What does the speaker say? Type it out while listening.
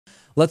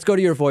Let's go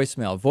to your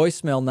voicemail.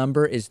 Voicemail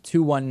number is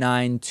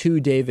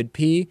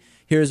 219-2-DAVID-P.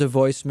 Here's a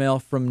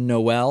voicemail from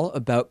Noel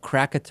about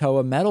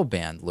Krakatoa metal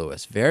band,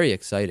 Lewis. Very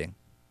exciting.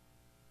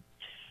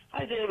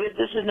 Hi, David.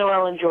 This is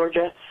Noel in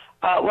Georgia.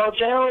 Well,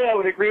 generally, I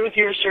would agree with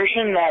your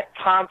assertion that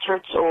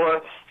concerts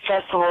or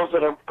festivals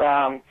that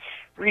are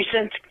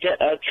recent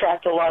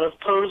attract a lot of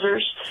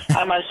posers.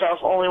 I myself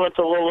only went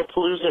to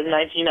Lollapalooza in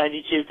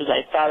 1992 because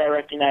I thought I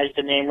recognized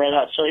the name Red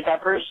Hot Chili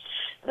Peppers,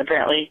 and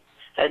apparently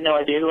had no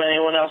idea who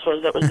anyone else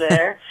was that was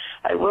there.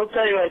 I will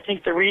tell you, I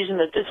think the reason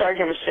that this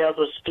argument failed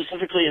was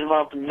specifically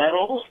involved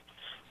metal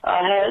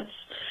heads.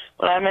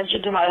 When I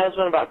mentioned to my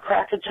husband about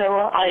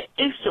Krakatoa, I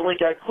instantly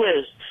got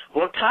quizzed.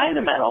 What kind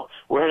of metal?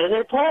 Where do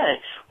they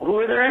play? Who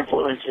are their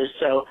influences?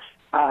 So,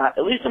 at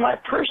least in my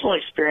personal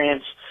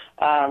experience,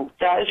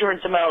 guys who are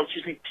into metal,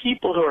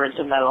 people who are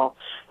into metal,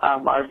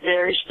 are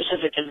very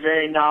specific and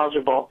very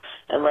knowledgeable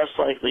and less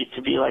likely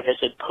to be, like I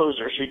said,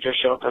 posers who just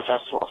show up at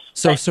festivals.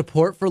 So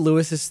support for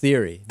Lewis's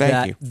theory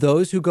that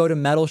those who go to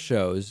metal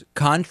shows,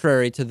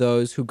 contrary to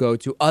those who go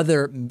to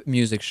other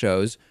music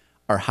shows,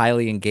 are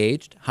highly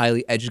engaged,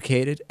 highly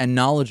educated, and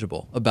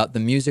knowledgeable about the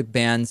music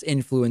bands,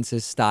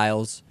 influences,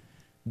 styles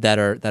that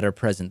are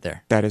present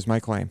there. That is my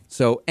claim.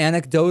 So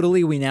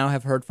anecdotally, we now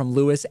have heard from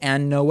Lewis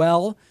and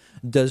Noel.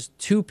 Does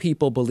two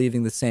people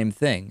believing the same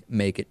thing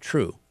make it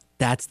true?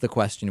 That's the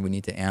question we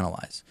need to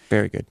analyze.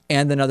 Very good.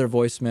 And another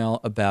voicemail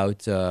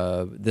about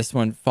this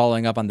one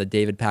following up on the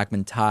David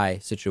Pakman tie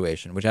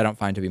situation, which I don't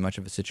find to be much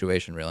of a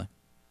situation, really.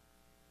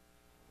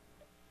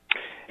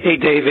 Hey,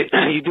 David,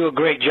 you do a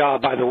great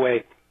job, by the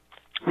way.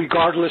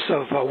 Regardless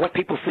of what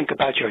people think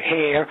about your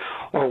hair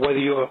or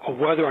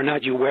whether or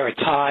not you wear a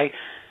tie,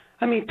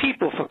 I mean,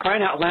 people, for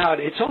crying out loud,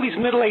 it's all these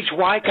middle-aged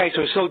white guys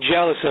who are so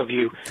jealous of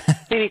you.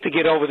 They need to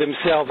get over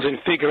themselves and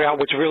figure out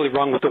what's really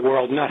wrong with the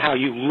world, not how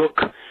you look,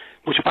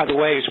 which, by the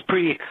way, is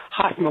pretty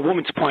hot from a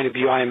woman's point of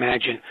view, I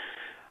imagine.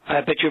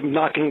 I bet you're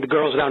knocking the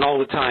girls down all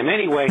the time.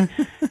 Anyway,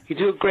 you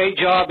do a great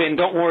job, and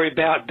don't worry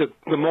about the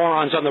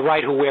morons on the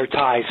right who wear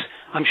ties.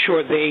 I'm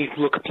sure they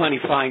look plenty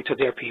fine to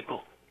their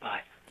people.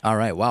 Bye. All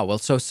right, wow. Well,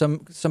 so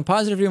some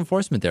positive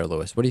reinforcement there,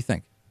 Lewis. What do you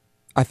think?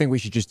 I think we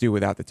should just do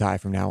without the tie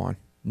from now on.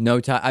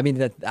 No tie. I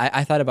mean,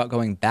 I thought about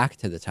going back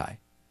to the tie.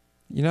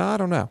 You know, I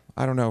don't know.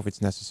 I don't know if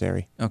it's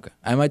necessary. Okay.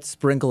 I might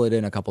sprinkle it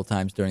in a couple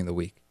times during the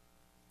week.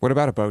 What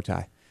about a bow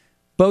tie?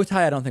 Bow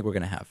tie, I don't think we're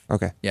going to have.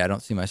 Okay. Yeah, I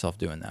don't see myself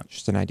doing that.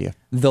 Just an idea.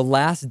 The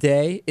last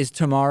day is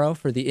tomorrow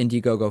for the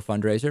Indiegogo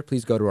fundraiser.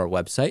 Please go to our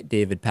website,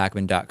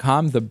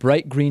 davidpakman.com. The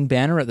bright green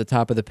banner at the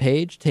top of the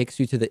page takes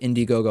you to the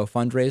Indiegogo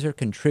fundraiser.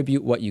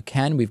 Contribute what you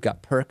can. We've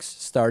got perks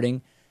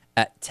starting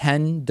at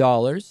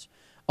 $10.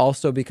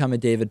 Also become a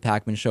David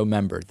Pakman Show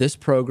member. This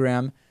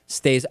program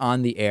stays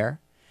on the air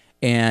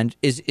and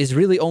is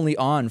really only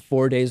on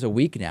 4 days a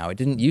week now. It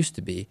didn't used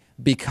to be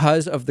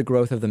because of the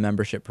growth of the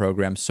membership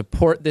program.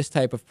 Support this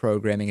type of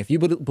programming. If you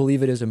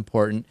believe it is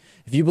important,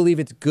 if you believe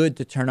it's good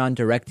to turn on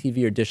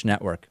DirecTV or Dish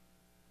Network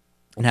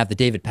and have the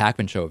David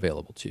Pakman Show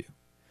available to you,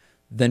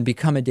 then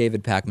become a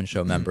David Pakman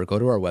Show member. Go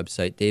to our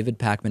website,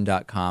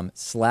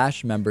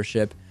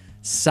 davidpakman.com/membership,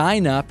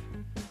 sign up,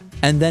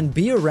 and then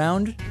be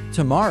around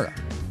tomorrow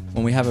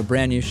when we have a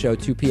brand new show,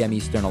 2 p.m.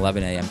 Eastern,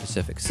 11 a.m.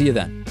 Pacific. See you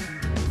then.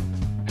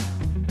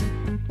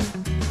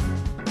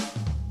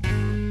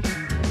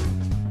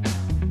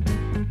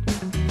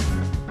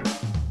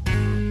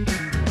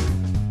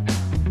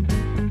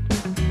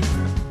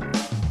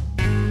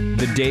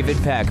 The David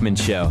Pakman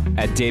Show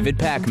at David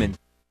Pakman.